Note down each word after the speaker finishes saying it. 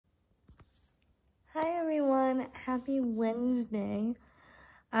happy Wednesday.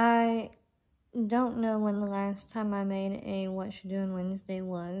 I don't know when the last time I made a What You Doing Wednesday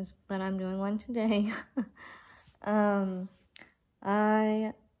was, but I'm doing one today.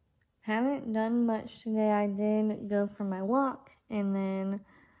 I haven't done much today. I did go for my walk, and then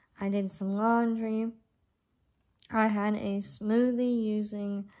I did some laundry. I had a smoothie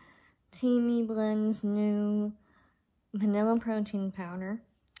using Teamy Blend's new vanilla protein powder.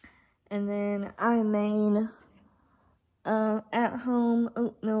 And then I made at-home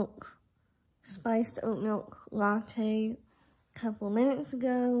spiced oat milk latte a couple minutes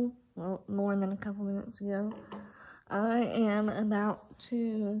ago. Well, more than a couple minutes ago. I am about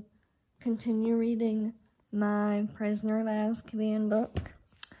to continue reading my Prisoner of Azkaban book.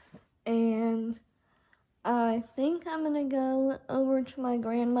 And I think I'm going to go over to my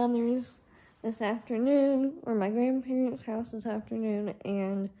grandmother's this afternoon, or my grandparents' house this afternoon,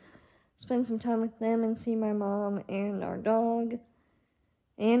 and spend some time with them and see my mom and our dog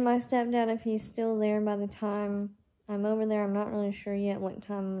and my stepdad if he's still there by the time I'm over there. I'm not really sure yet what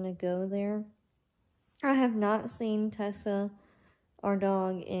time I'm going to go there. I have not seen Tessa, our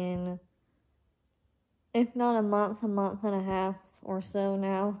dog, in, if not a month and a half or so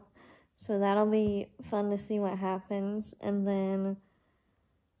now. So that'll be fun to see what happens. And then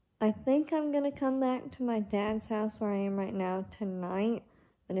I think I'm going to come back to my dad's house where I am right now tonight.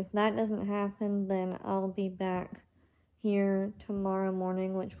 But if that doesn't happen, then I'll be back here tomorrow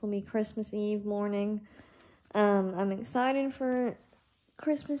morning, which will be Christmas Eve morning. I'm excited for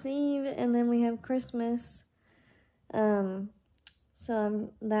Christmas Eve, and then we have Christmas. That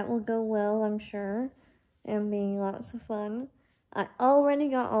will go well, I'm sure, and be lots of fun. I already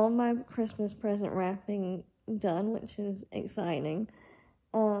got all my Christmas present wrapping done, which is exciting.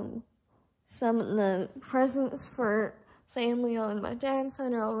 Some of the presents for family on my dad's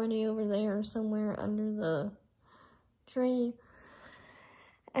side are already over there somewhere under the tree.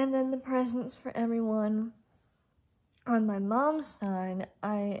 And then the presents for everyone on my mom's side,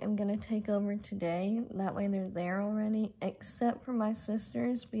 I am going to take over today. That way they're there already, except for my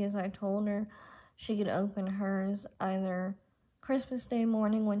sister's, because I told her she could open hers either Christmas Day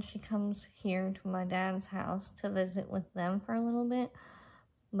morning when she comes here to my dad's house to visit with them for a little bit,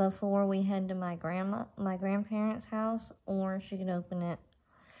 before we head to my grandparents' house, or she could open it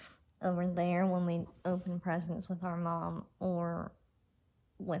over there when we open presents with our mom or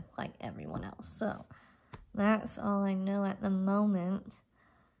with, like, everyone else. So that's all I know at the moment.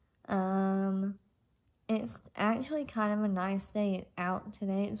 It's actually kind of a nice day out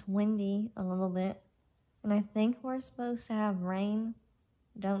today. It's windy a little bit, and I think we're supposed to have rain.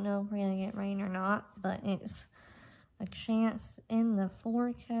 Don't know if we're going to get rain or not, but it's a chance in the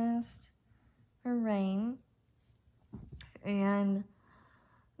forecast for rain. And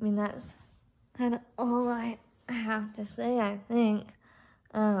I mean, that's kind of all I have to say, I think.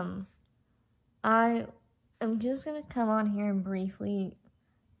 I am just going to come on here and briefly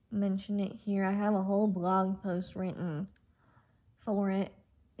mention it here. I have a whole blog post written for it,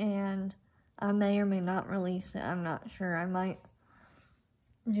 and I may or may not release it. I'm not sure. I might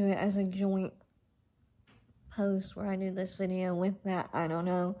do it as a joint post where I do this video with that. I don't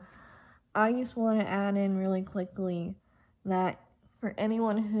know. I just want to add in really quickly that for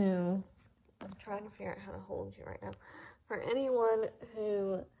anyone who, I'm trying to figure out how to hold you right now. For anyone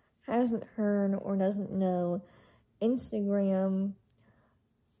who hasn't heard or doesn't know, Instagram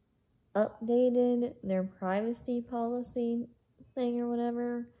updated their privacy policy thing or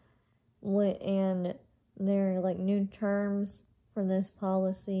whatever, and their, like, new terms for this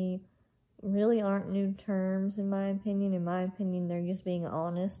policy really aren't new terms, in my opinion. In my opinion, they're just being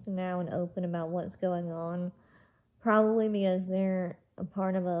honest now and open about what's going on. Probably because they're a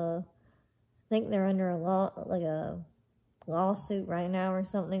part of I think they're under a law, like a lawsuit right now or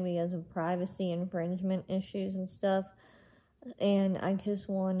something because of privacy infringement issues and stuff. And I just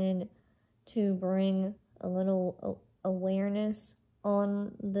wanted to bring a little awareness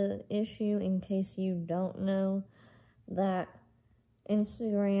on the issue in case you don't know that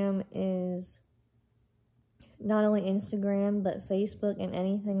Instagram is not only Instagram, but Facebook and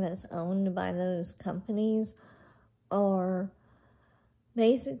anything that's owned by those companies are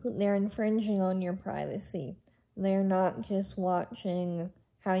basically, they're infringing on your privacy. They're not just watching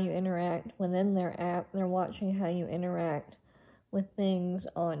how you interact within their app, they're watching how you interact with things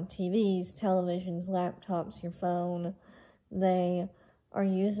on TVs, televisions, laptops, your phone. They are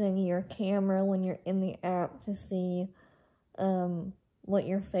using your camera when you're in the app to see what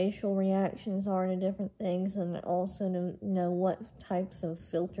your facial reactions are to different things, and also to know what types of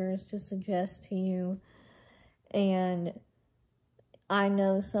filters to suggest to you. And I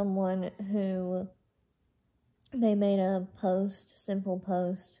know someone who they made a post, simple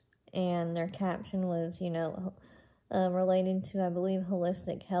post, and their caption was, related to, I believe,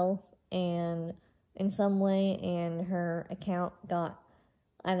 holistic health, and in some way, and her account got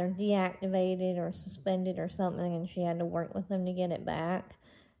either deactivated or suspended or something, and she had to work with them to get it back,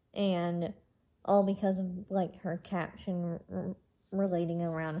 and all because of, her caption relating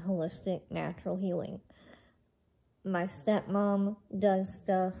around holistic natural healing. My stepmom does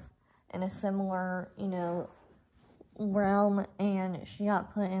stuff in a similar, realm, and she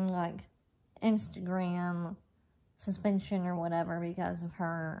got put in, Instagram suspension or whatever because of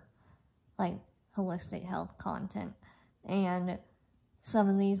her, holistic health content. And some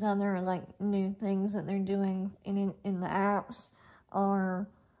of these other, new things that they're doing in the apps are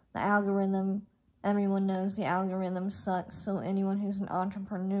the algorithm. Everyone knows the algorithm sucks, so anyone who's an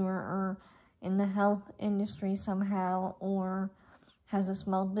entrepreneur or in the health industry somehow, or has a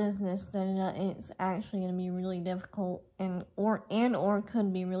small business, then it's actually going to be really difficult, or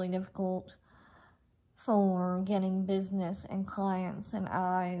could be really difficult for getting business and clients and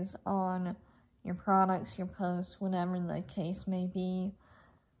eyes on your products, your posts, whatever the case may be.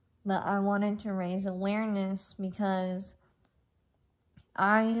 But I wanted to raise awareness because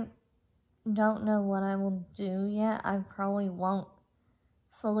I don't know what I will do yet. I probably won't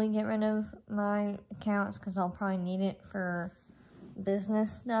fully get rid of my accounts because I'll probably need it for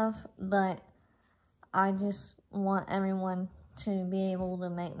business stuff, but I just want everyone to be able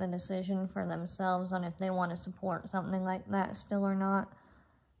to make the decision for themselves on if they want to support something like that still or not,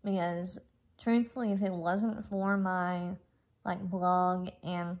 because truthfully, if it wasn't for my blog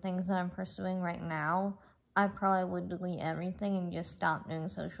and things that I'm pursuing right now, I probably would delete everything and just stop doing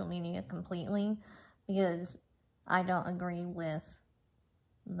social media completely, because I don't agree with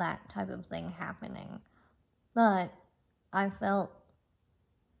that type of thing happening. But I felt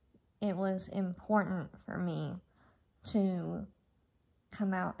it was important for me to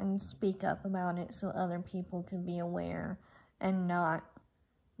come out and speak up about it so other people could be aware and not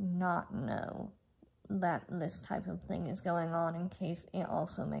know that this type of thing is going on, in case it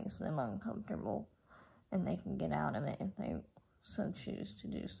also makes them uncomfortable and they can get out of it if they so choose to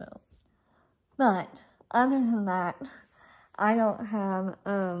do so. But other than that, I don't have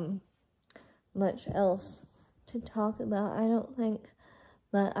much else to talk about, I don't think.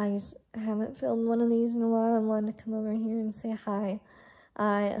 But I just haven't filmed one of these in a while. I wanted to come over here and say hi.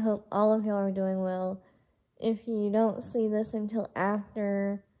 I hope all of y'all are doing well. If you don't see this until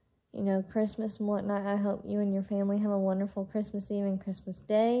after, Christmas and whatnot, I hope you and your family have a wonderful Christmas Eve and Christmas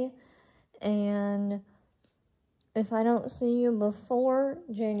Day. And if I don't see you before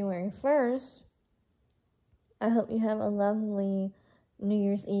January 1st, I hope you have a lovely New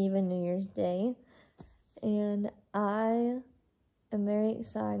Year's Eve and New Year's Day. And I'm very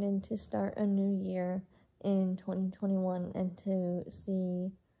excited to start a new year in 2021 and to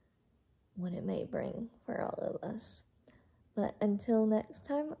see what it may bring for all of us. But until next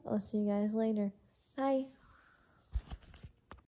time, I'll see you guys later. Bye.